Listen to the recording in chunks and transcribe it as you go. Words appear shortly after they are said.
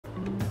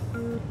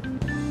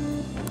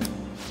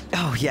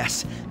Oh,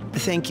 yes.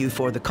 Thank you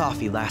for the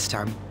coffee last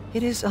time.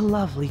 It is a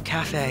lovely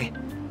cafe.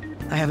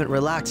 I haven't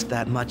relaxed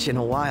that much in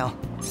a while.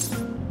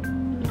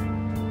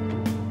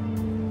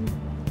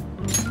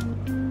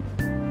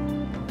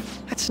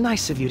 That's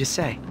nice of you to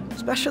say,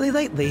 especially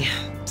lately,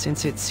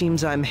 since it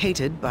seems I'm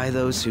hated by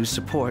those who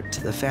support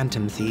the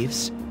Phantom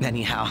Thieves.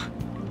 Anyhow,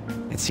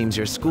 it seems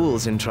your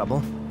school's in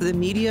trouble. The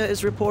media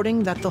is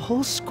reporting that the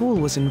whole school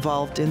was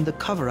involved in the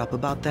cover-up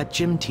about that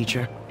gym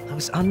teacher.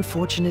 Those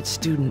unfortunate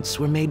students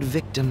were made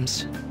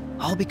victims,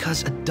 all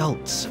because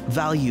adults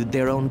valued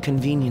their own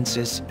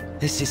conveniences.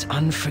 This is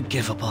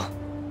unforgivable,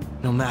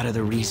 no matter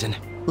the reason.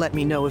 Let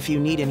me know if you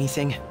need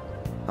anything.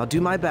 I'll do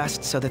my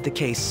best so that the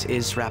case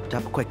is wrapped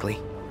up quickly.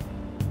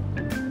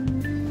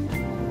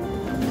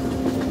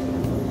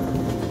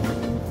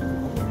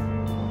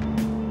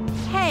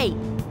 Hey!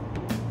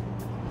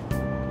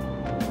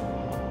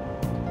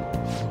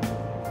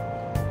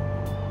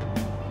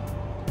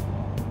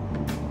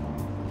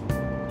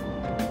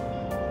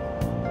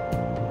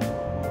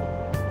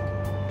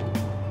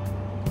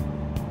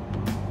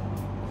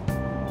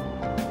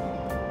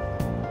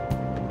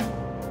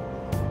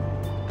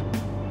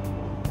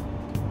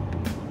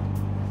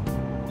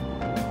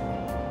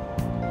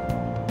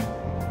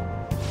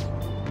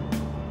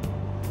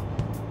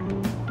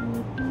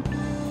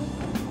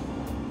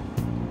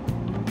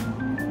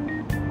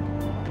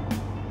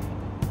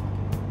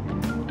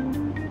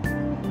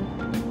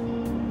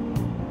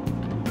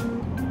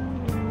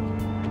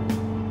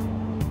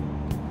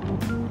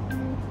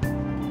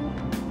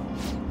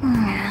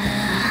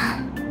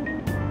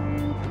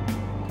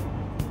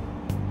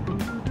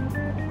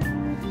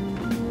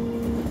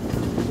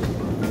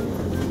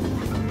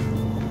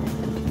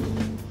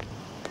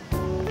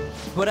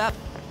 What up?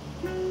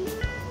 Did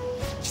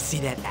you see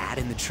that ad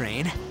in the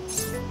train?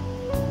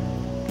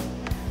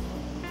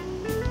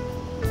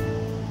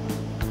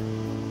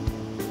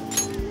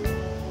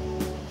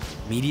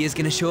 Media's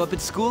gonna show up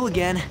at school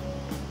again.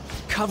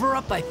 Cover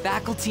up by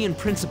faculty and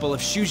principal of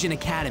Shujin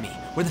Academy,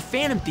 where the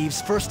Phantom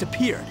Thieves first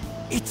appeared.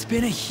 It's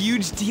been a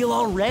huge deal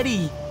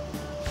already.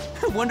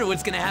 I wonder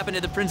what's gonna happen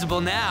to the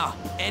principal now.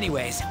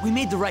 Anyways, we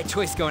made the right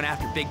choice going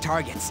after big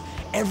targets.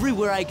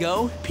 Everywhere I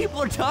go, people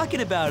are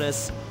talking about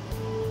us.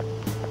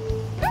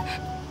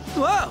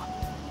 Whoa!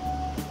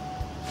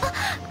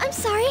 I'm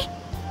sorry.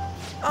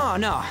 Oh,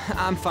 no,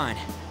 I'm fine.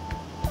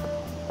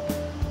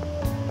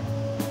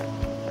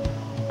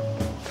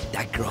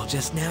 That girl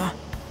just now,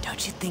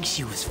 don't you think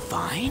she was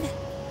fine?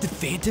 The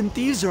Phantom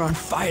Thieves are on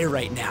fire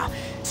right now,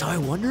 so I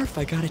wonder if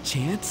I got a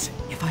chance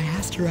if I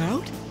asked her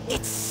out?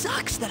 It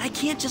sucks that I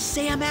can't just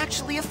say I'm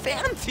actually a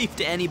Phantom Thief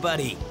to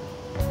anybody.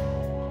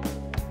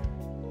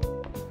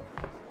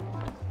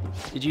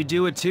 Did you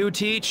do it too,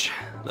 Teach?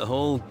 The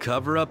whole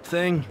cover-up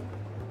thing?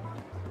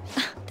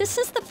 This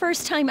is the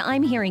first time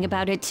I'm hearing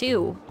about it,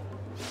 too.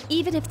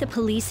 Even if the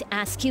police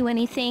ask you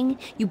anything,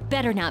 you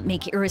better not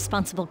make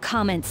irresponsible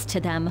comments to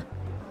them.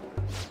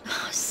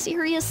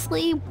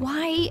 Seriously,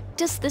 why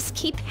does this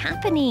keep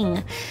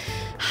happening?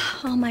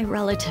 All my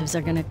relatives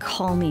are gonna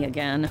call me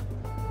again.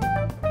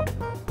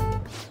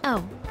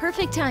 Oh,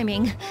 perfect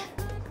timing.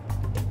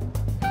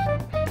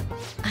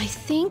 I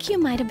think you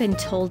might have been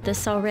told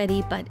this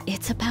already, but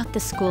it's about the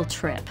school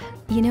trip.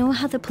 You know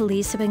how the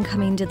police have been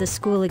coming to the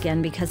school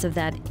again because of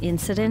that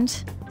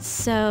incident?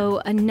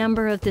 So, a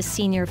number of the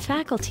senior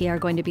faculty are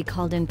going to be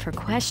called in for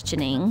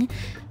questioning,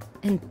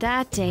 and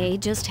that day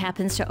just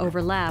happens to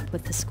overlap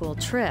with the school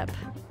trip.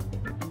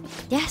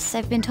 Yes,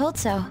 I've been told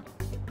so.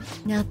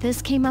 Now,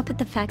 this came up at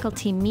the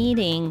faculty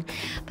meeting,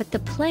 but the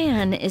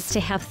plan is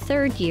to have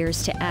third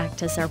years to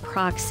act as our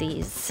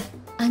proxies.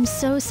 I'm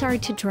so sorry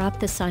to drop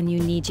this on you,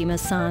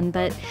 Nijima-san,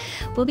 but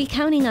we'll be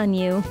counting on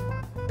you.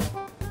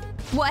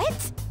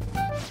 What?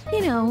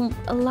 You know,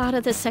 a lot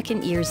of the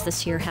second years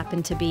this year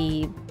happen to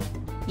be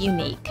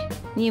unique.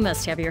 You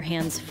must have your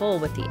hands full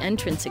with the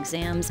entrance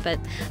exams, but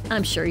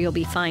I'm sure you'll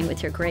be fine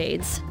with your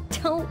grades.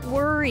 Don't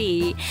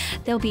worry.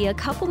 There'll be a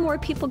couple more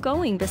people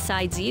going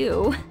besides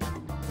you.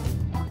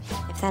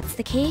 If that's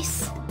the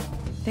case,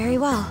 very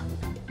well.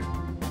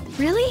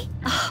 Really?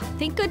 Oh,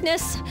 thank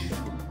goodness.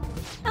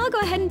 I'll go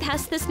ahead and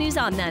pass this news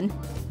on then.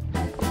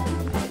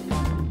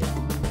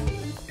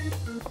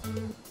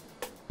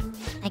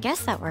 I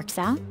guess that works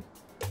out.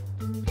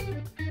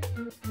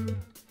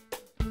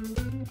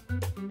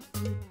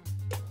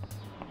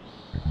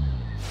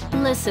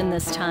 Listen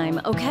this time,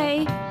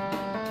 okay?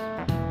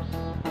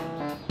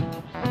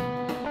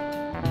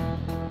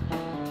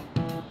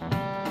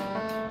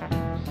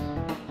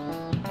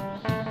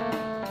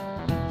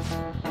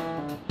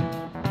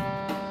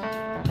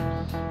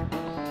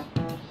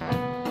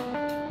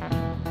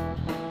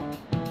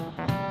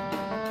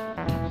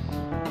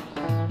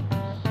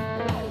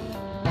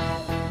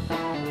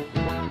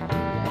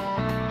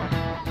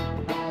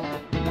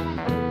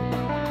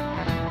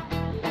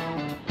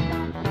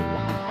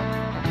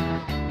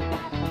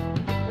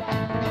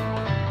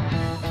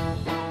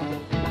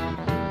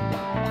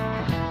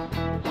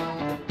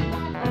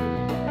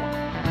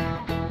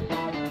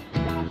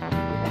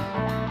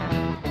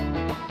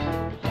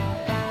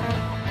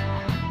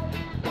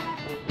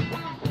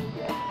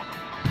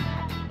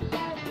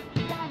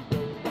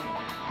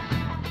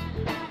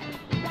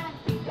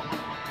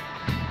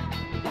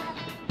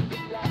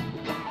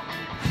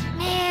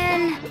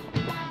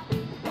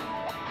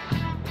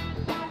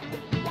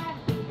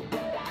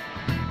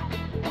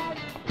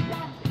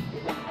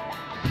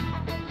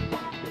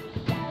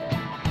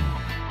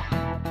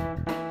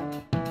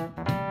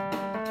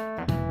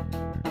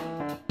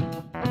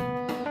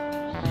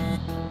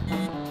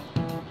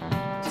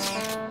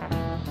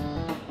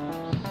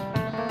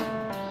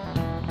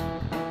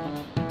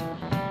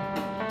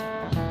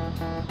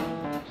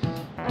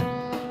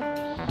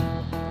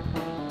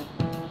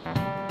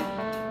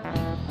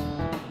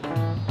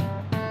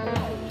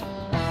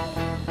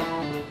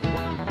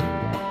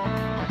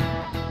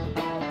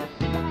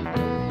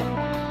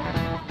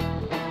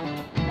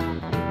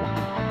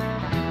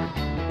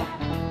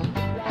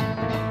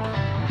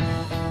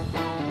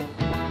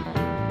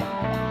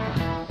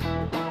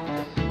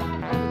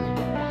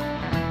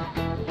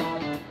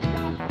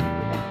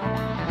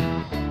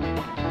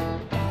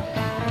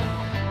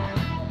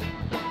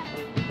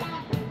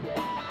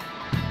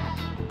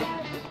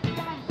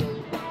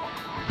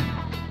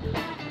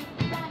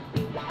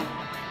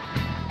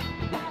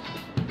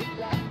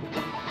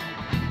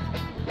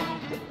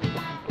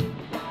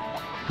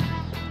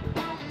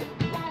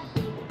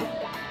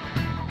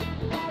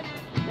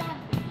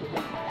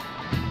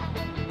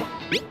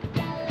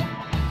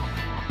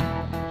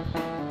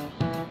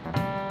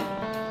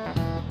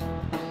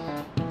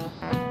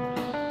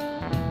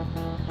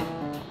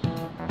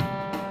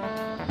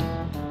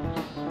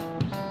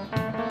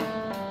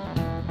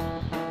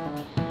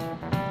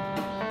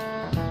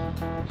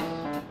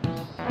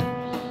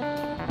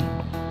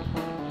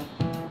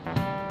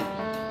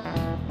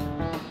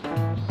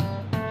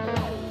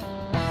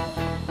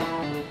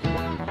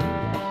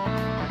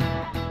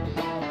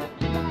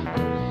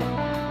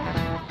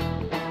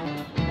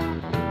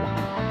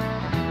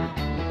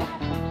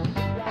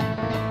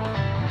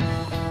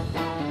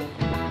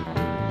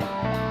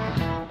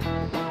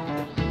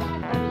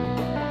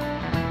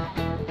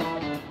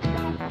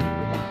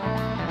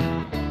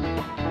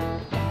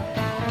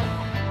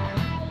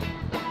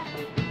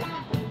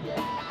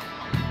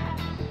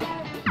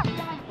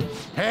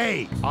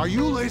 Hey, are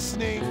you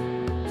listening?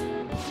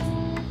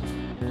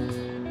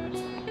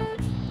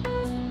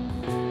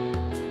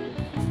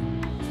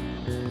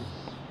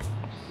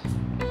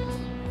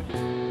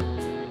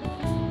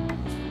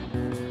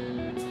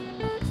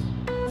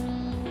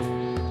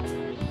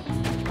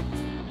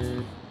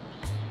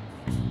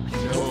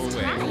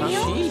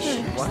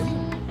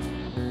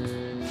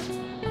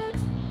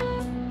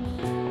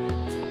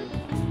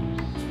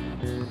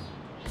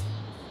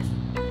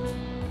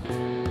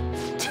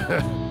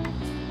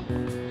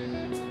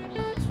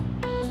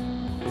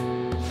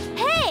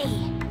 Hey!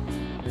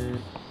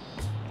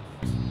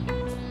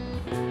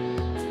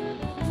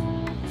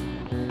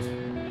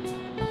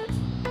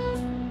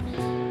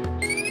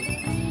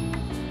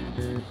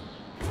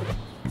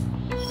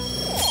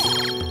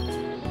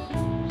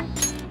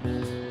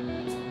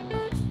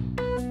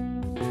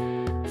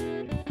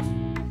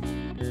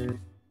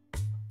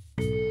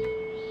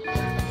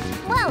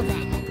 Well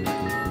then.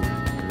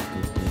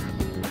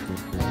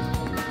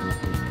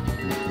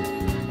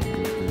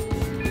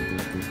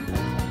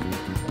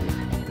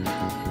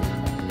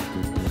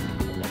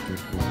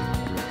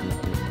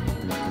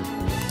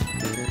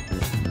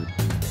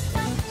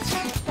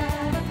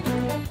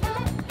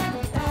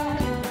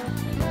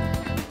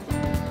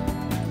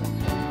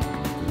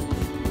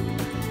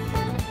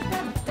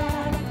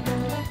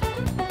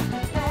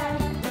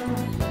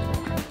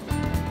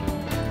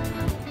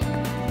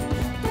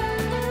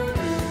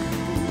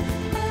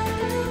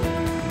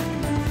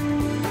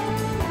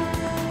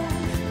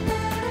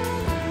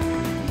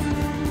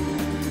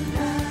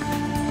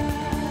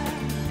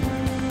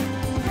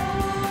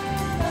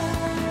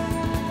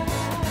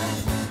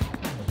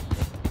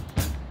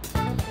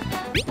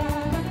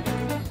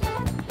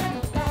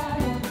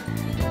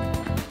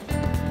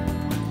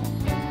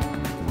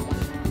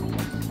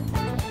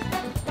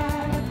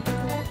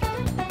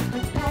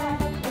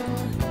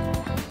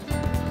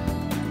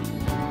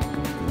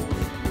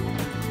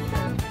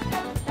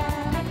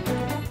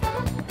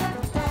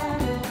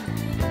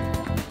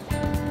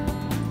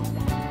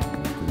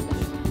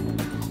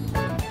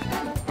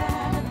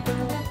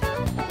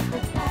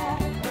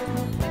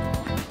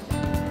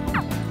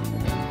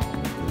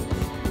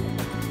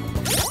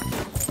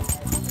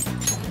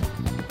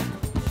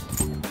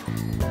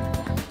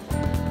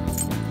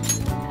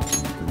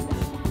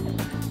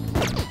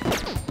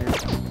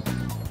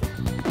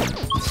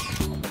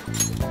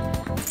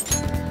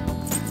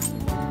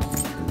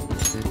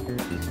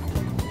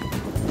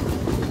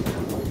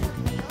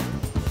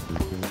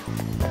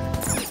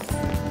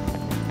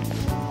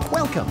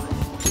 Welcome.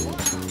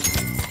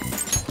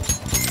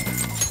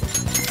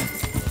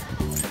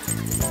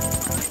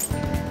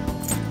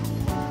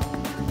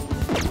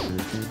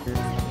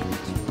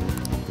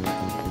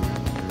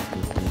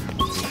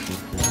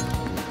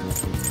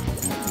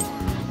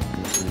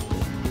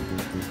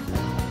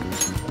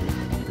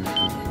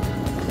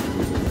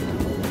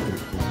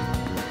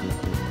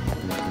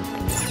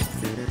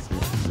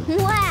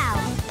 Wow!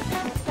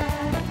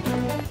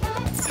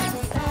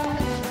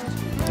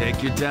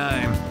 Take your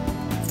time.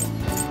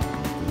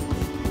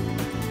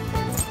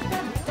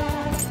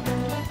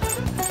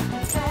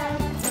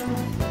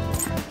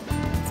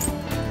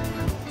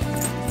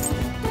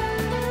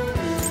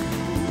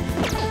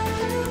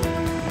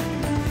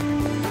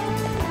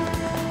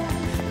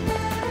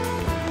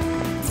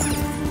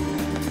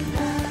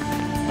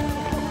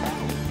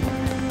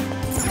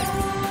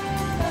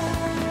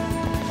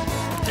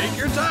 Take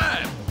your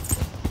time.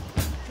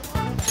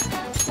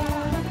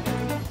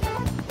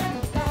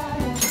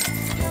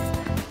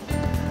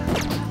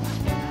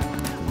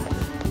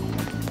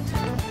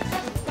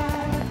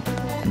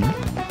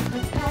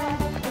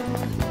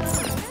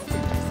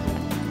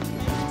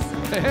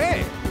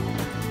 Hey!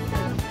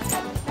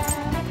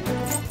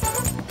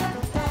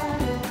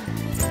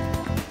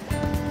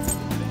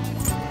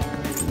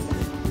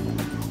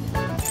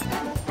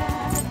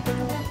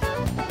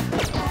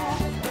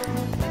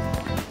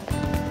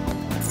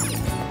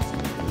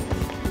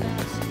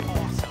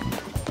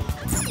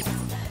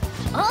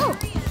 Oh!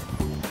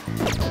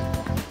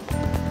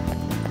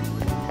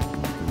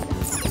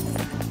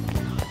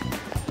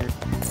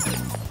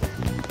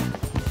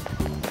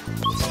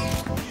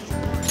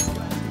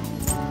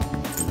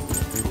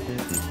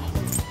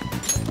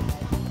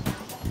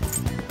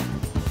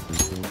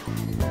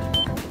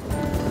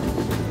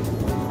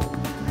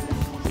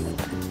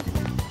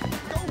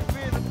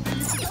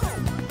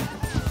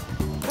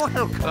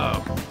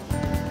 Welcome.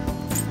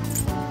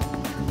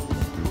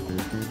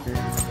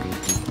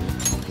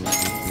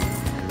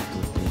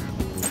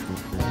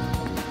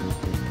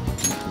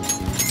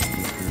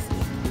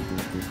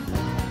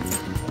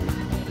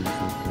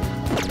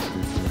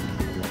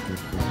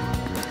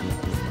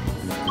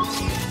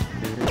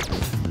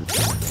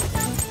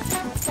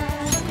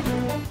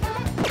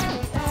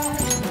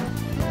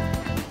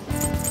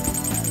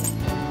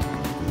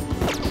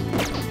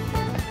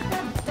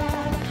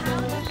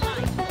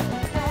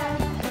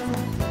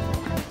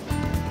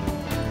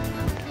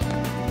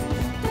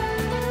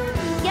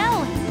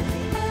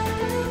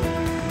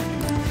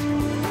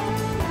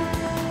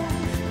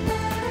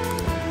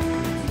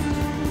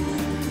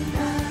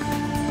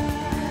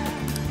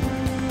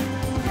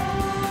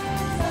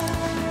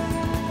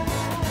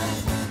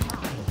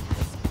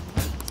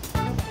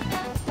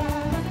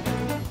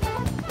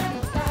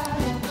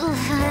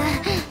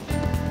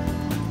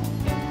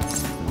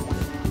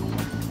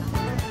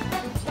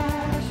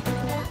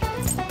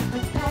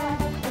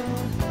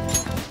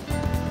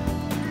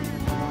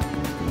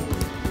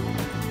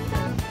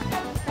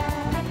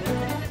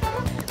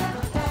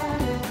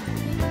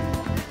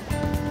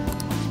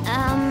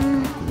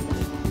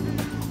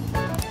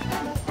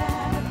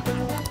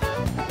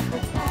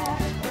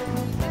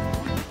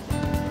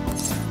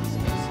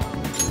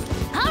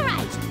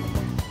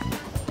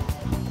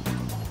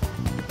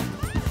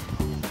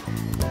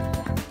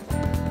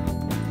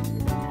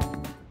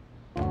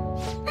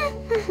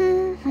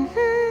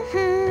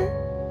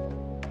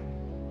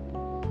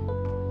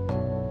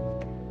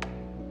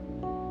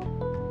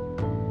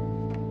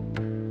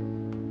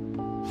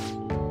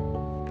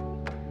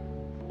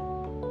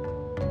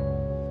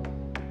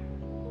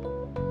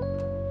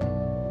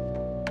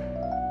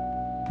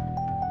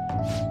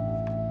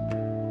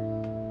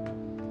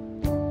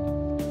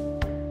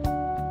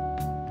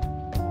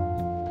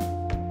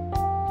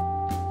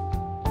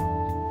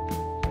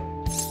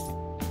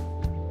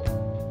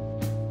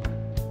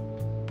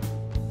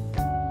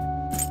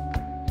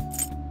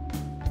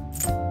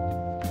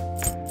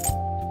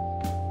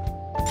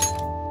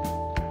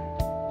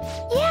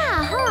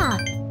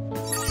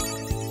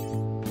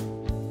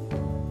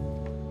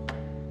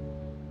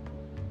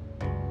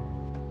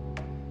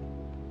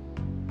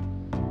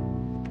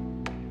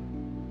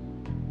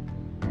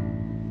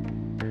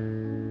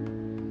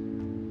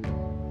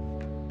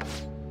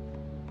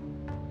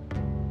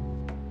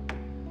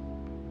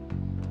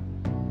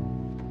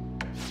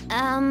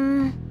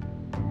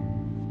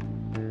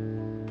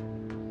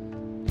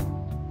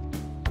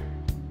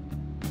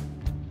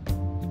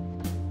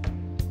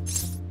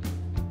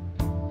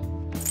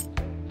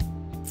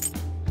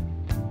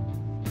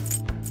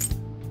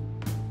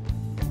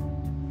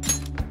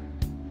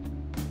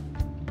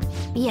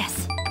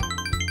 Yes.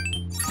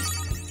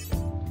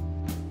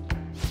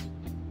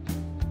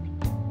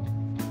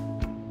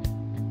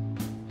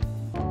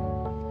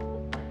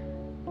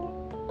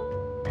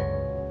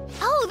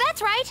 Oh,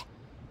 that's right!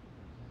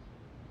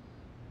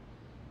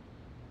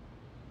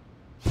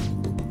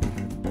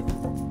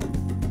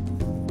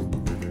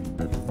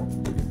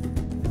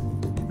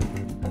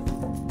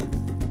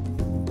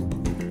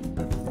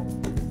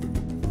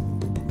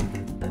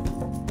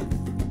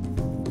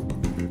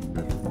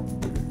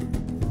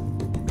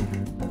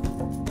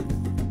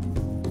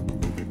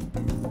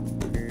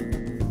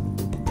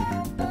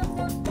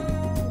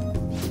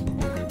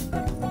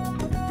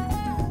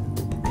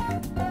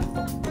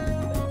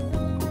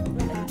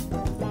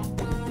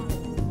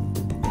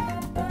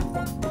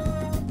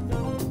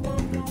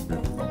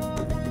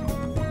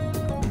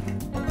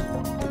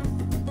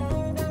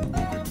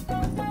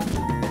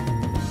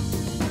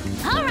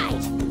 All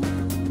right!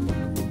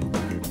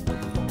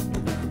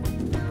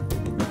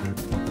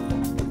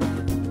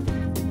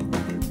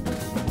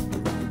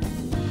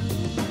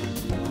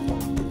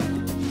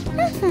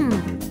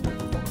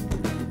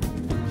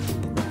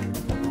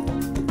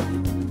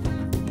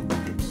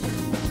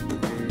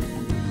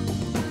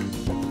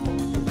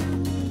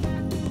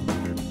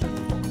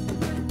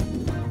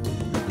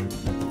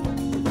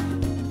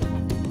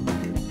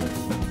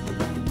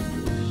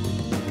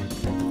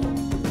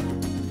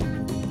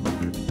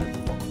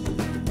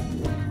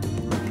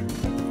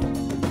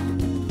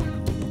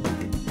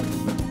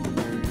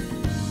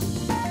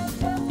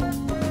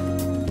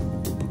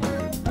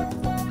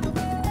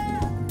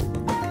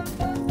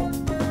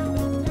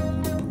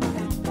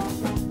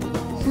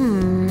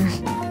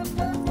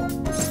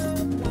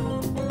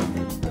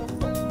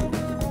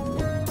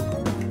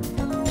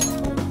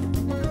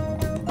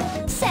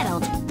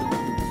 Settled.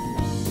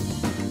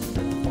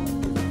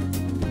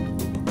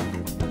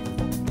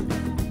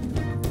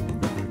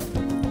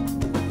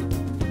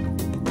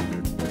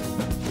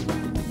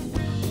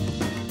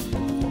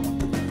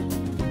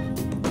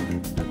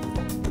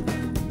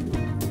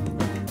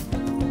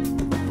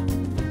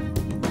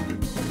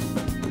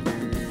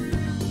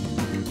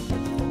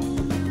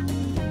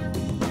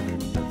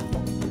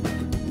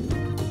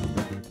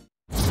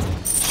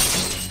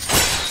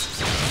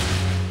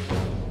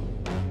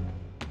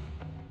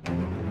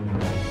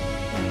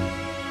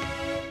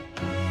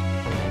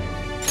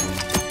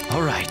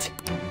 All right.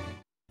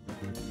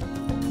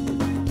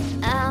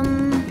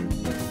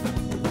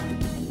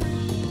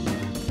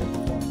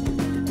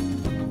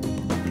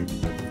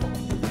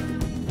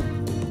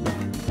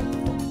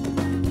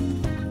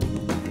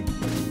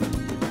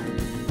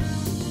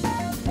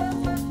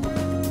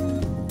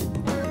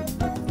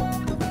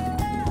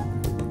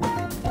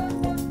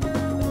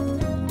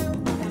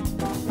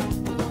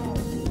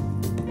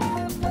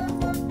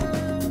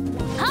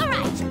 All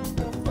right!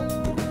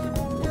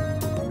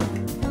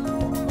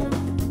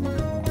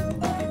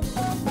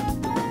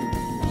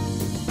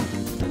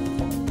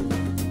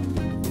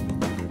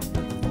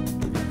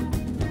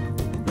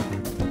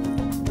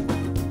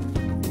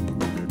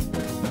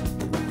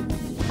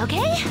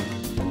 Okay?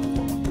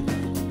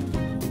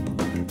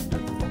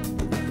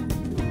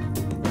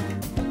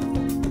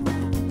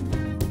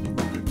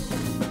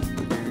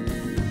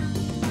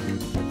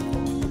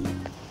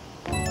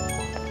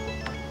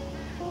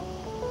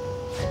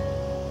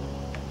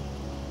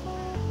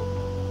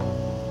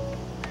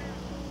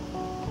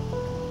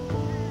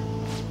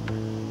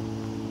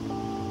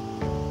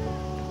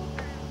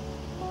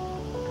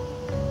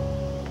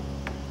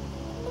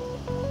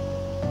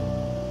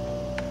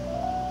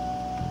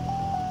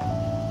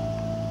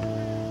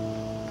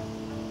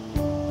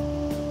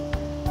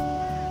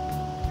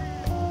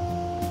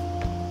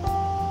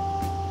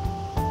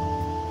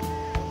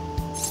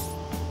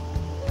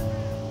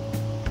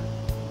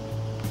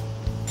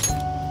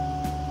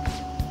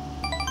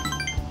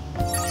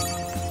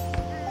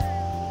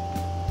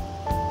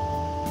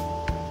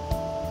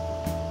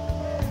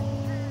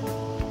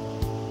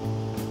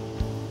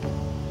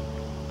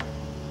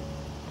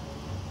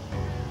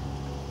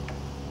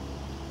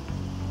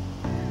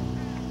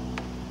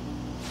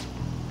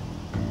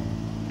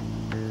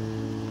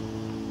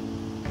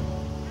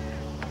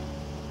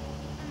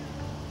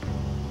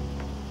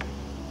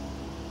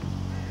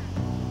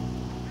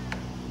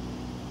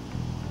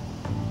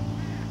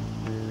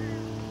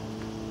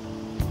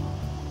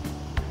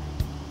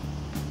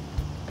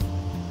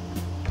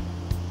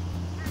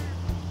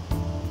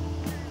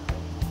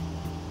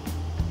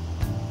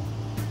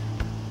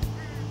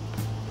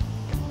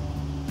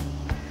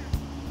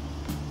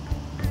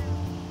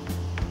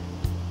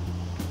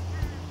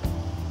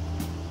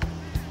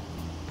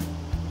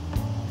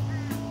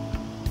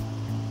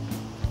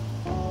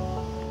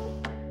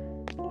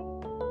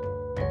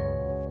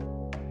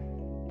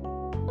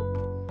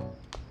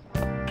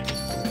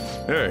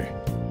 Hey,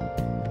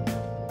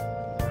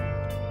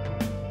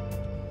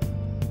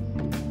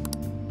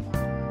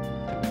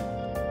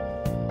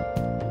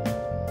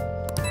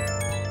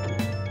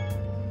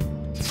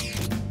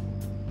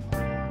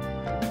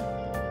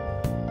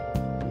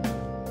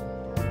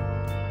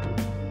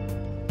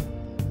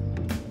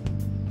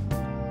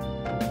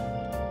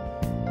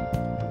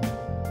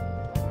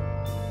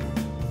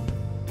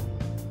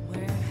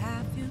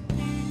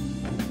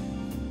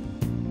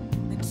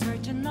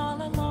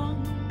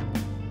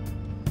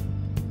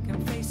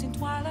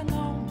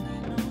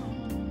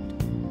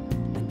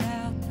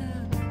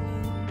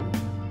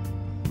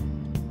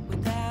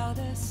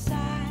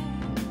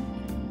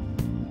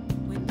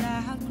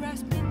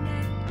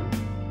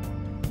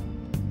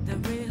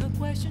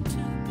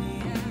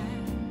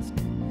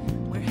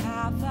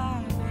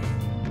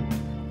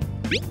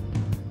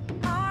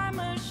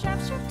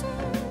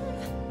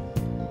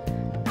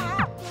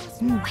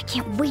 Ooh, I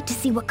can't wait to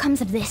see what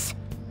comes of this.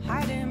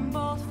 Hiding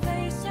both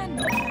face and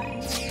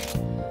eyes,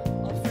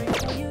 afraid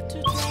for you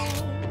to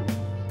tell.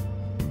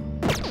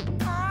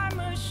 I'm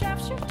a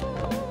sharpshooter.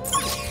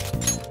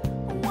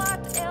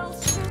 What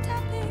else should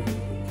I be?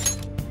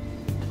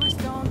 Please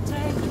don't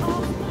take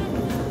off my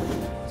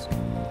mask,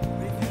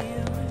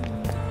 revealing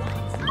the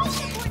lies. I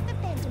support the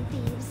Phantom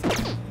Thieves.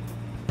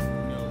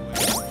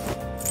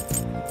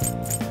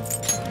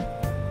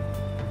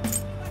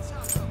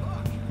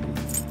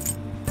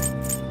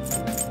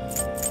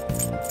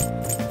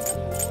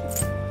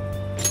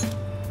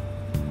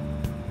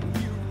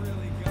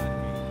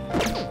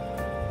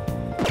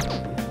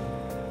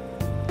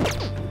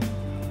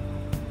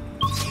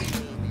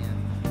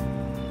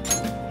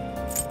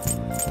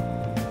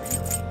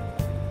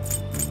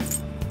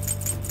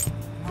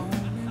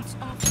 Moments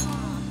of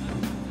calm,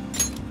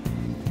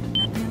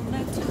 nothing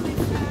left to be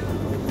found.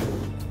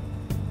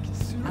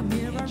 A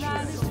mirror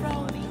is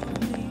thrown to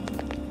me.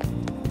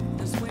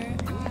 That's where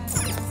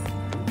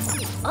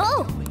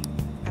Oh!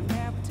 an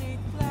empty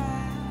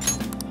glass.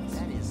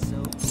 That is so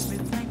cool.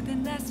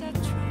 Reflecting that's a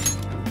truth.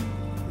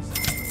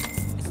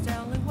 It's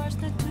telling what's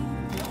the truth.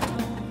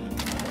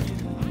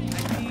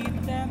 I need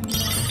them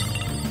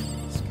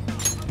mask.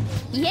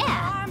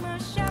 Yeah! I'm a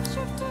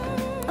sharpshooter.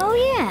 Oh,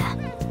 yeah!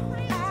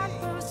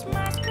 Apples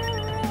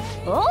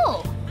masquerade.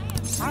 Oh!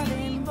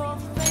 Hiding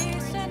both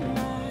face and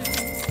mind,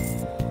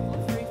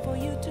 free for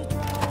you to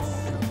draw.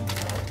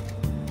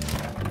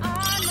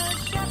 I'm a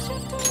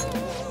sharpshooter,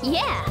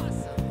 Yeah!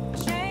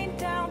 chained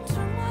down to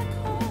my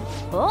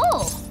core.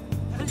 Oh!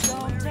 Please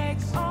don't take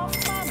off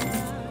my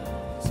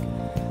mask.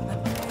 A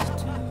place to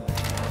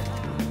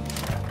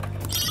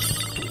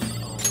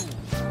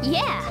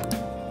Yeah!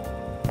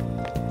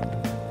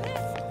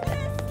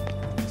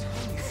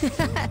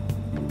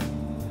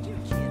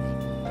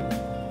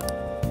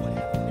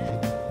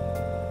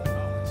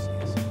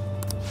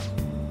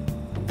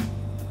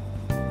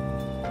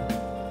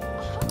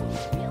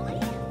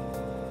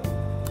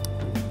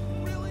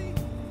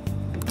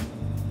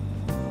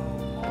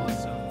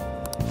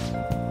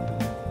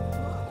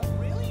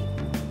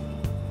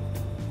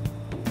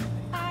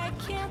 I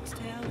can't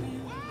tell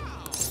you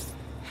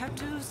how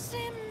to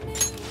see me.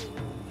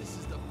 This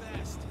is the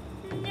best.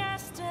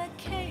 Just a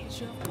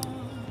cage of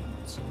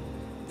bones.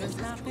 There's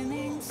nothing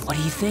inside. What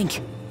do you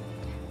think?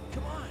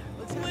 Come on,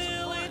 let's have some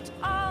Will fun. it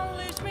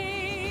always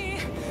be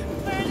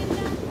burning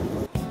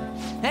down?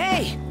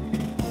 Hey!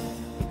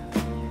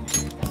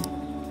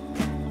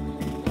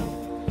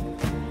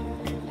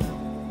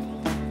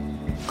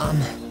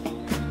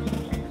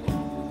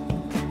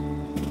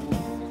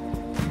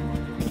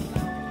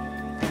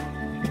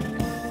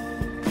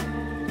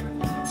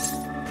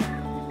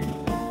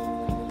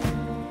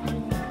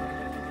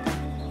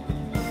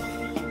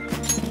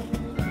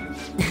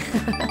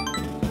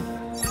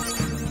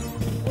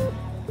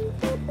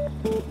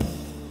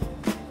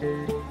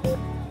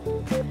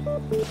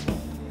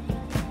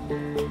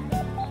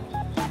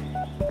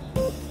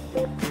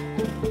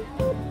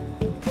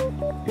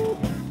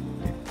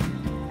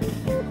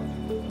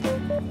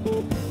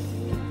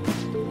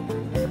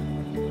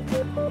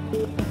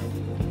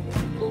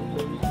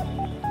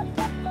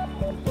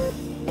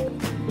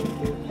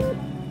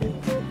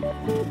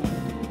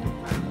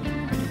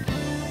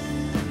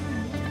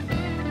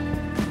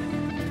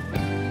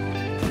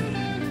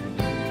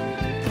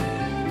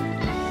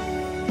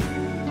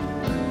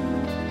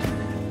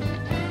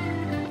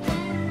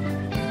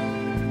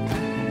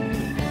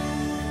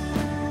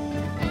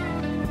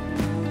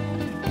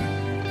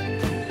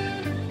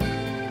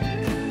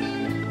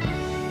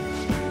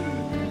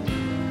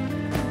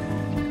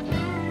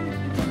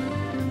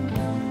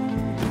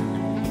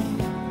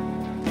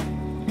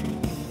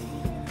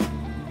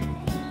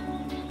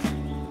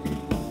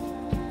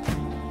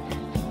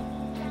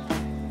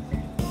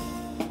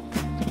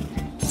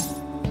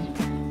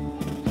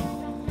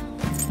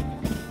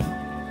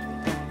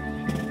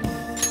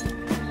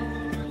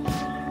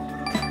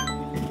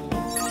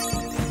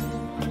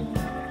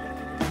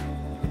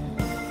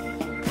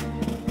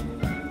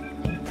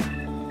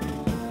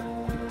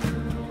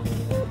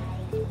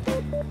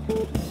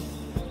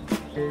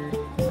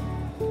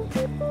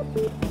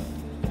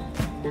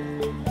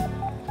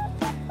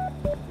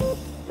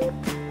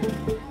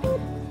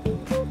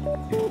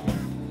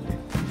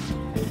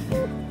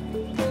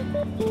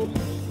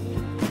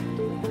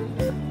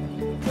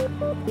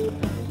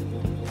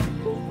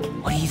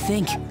 What do you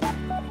think?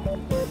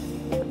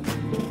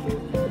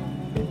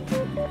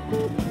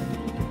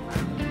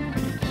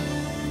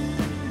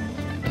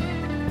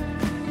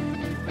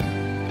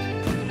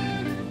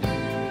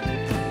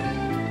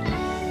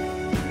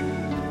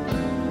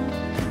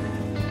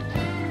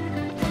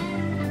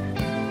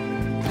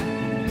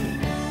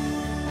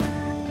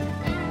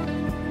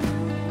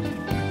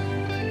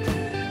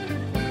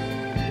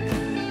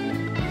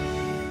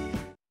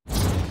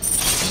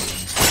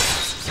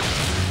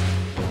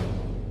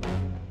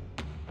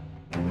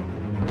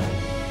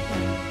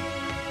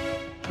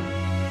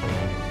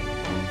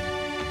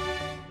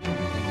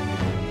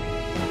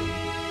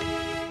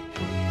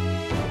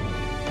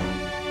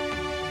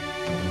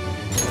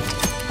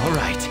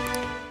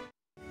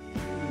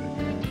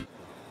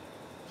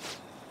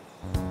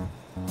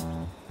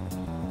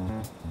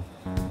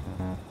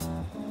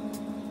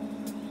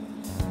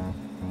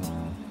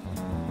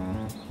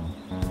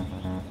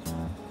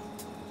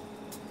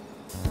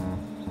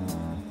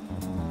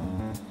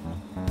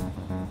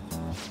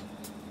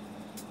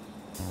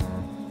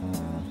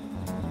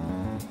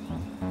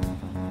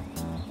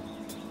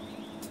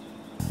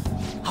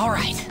 All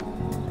right.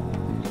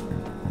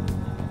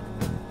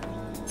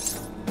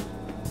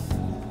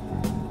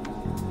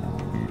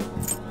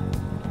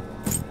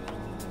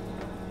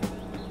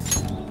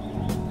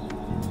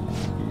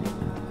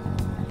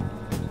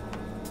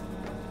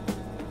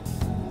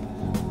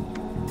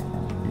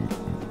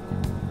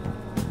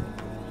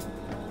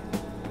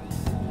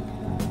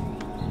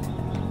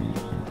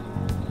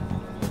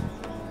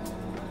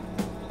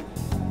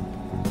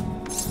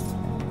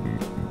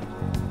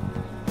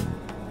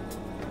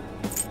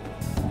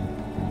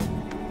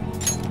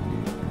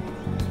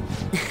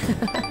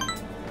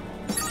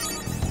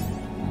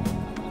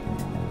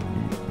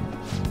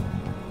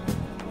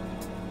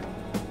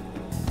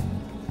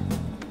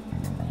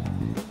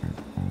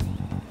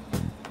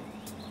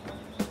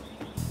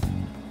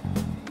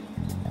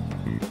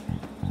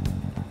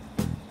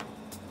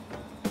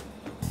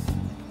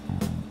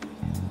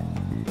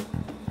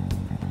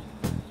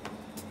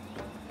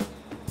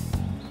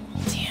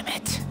 Damn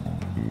it.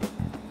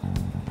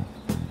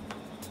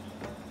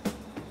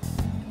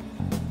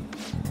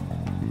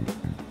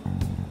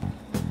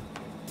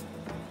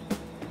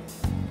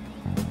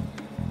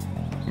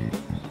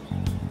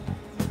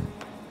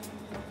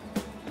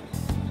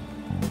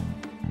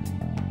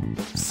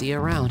 See you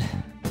around.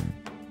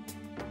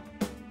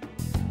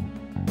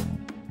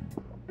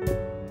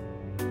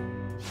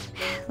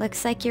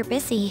 Looks like you're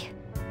busy.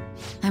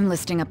 I'm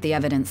listing up the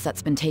evidence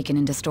that's been taken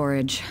into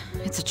storage.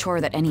 It's a chore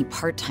that any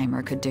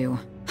part-timer could do.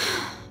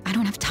 I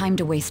don't have time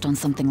to waste on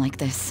something like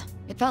this.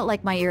 It felt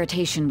like my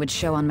irritation would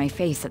show on my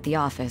face at the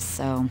office,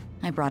 so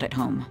I brought it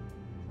home.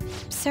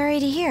 Sorry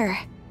to hear.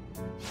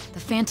 The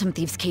Phantom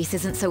Thieves case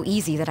isn't so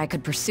easy that I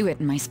could pursue it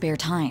in my spare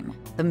time.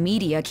 The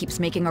media keeps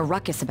making a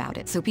ruckus about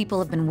it, so people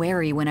have been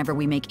wary whenever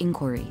we make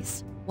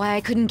inquiries. Why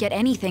I couldn't get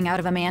anything out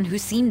of a man who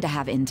seemed to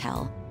have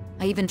intel.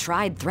 I even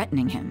tried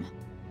threatening him.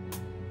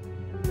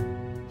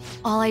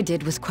 All I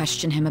did was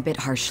question him a bit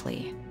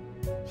harshly.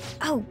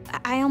 Oh,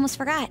 I almost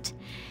forgot.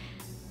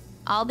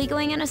 I'll be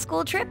going on a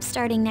school trip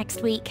starting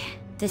next week.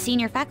 The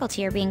senior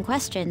faculty are being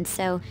questioned,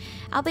 so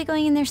I'll be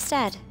going in their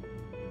stead.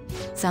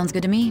 Sounds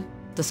good to me.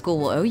 The school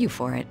will owe you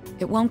for it.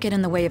 It won't get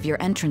in the way of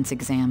your entrance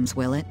exams,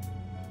 will it?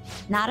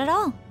 Not at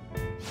all.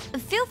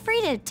 Feel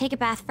free to take a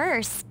bath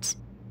first.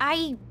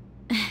 I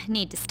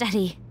need to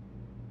study.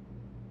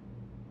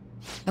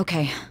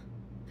 Okay.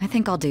 I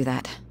think I'll do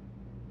that.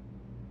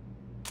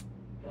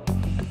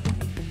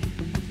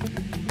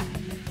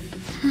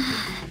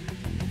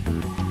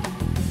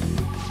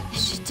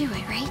 This should do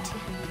it, right?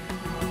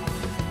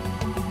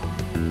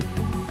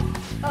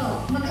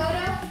 Oh,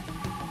 Makoto?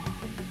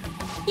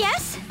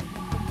 Yes?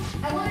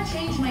 I want to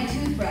change my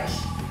toothbrush.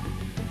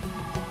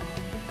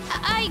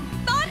 I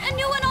bought a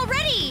new one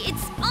already!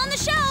 It's on the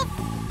shelf!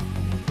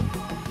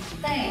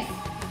 Thanks.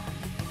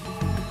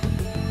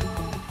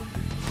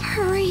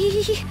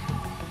 Hurry!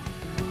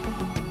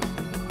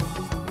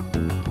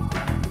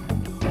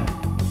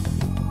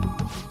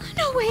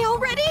 No way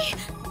already!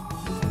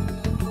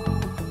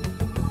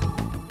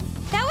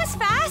 That was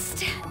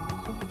fast!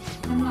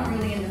 I'm not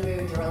really in the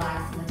mood to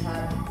relax in the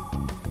tub.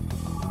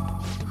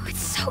 Oh, it's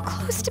so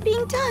close to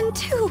being done,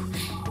 too.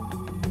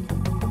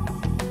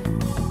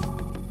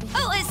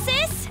 Oh,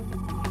 sis?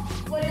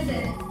 What is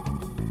it?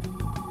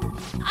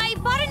 I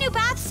bought a new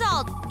bath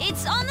salt.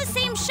 It's on the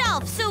same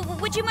shelf, so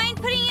would you mind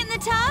putting it in the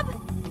tub?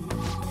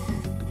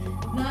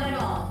 Not at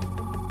all.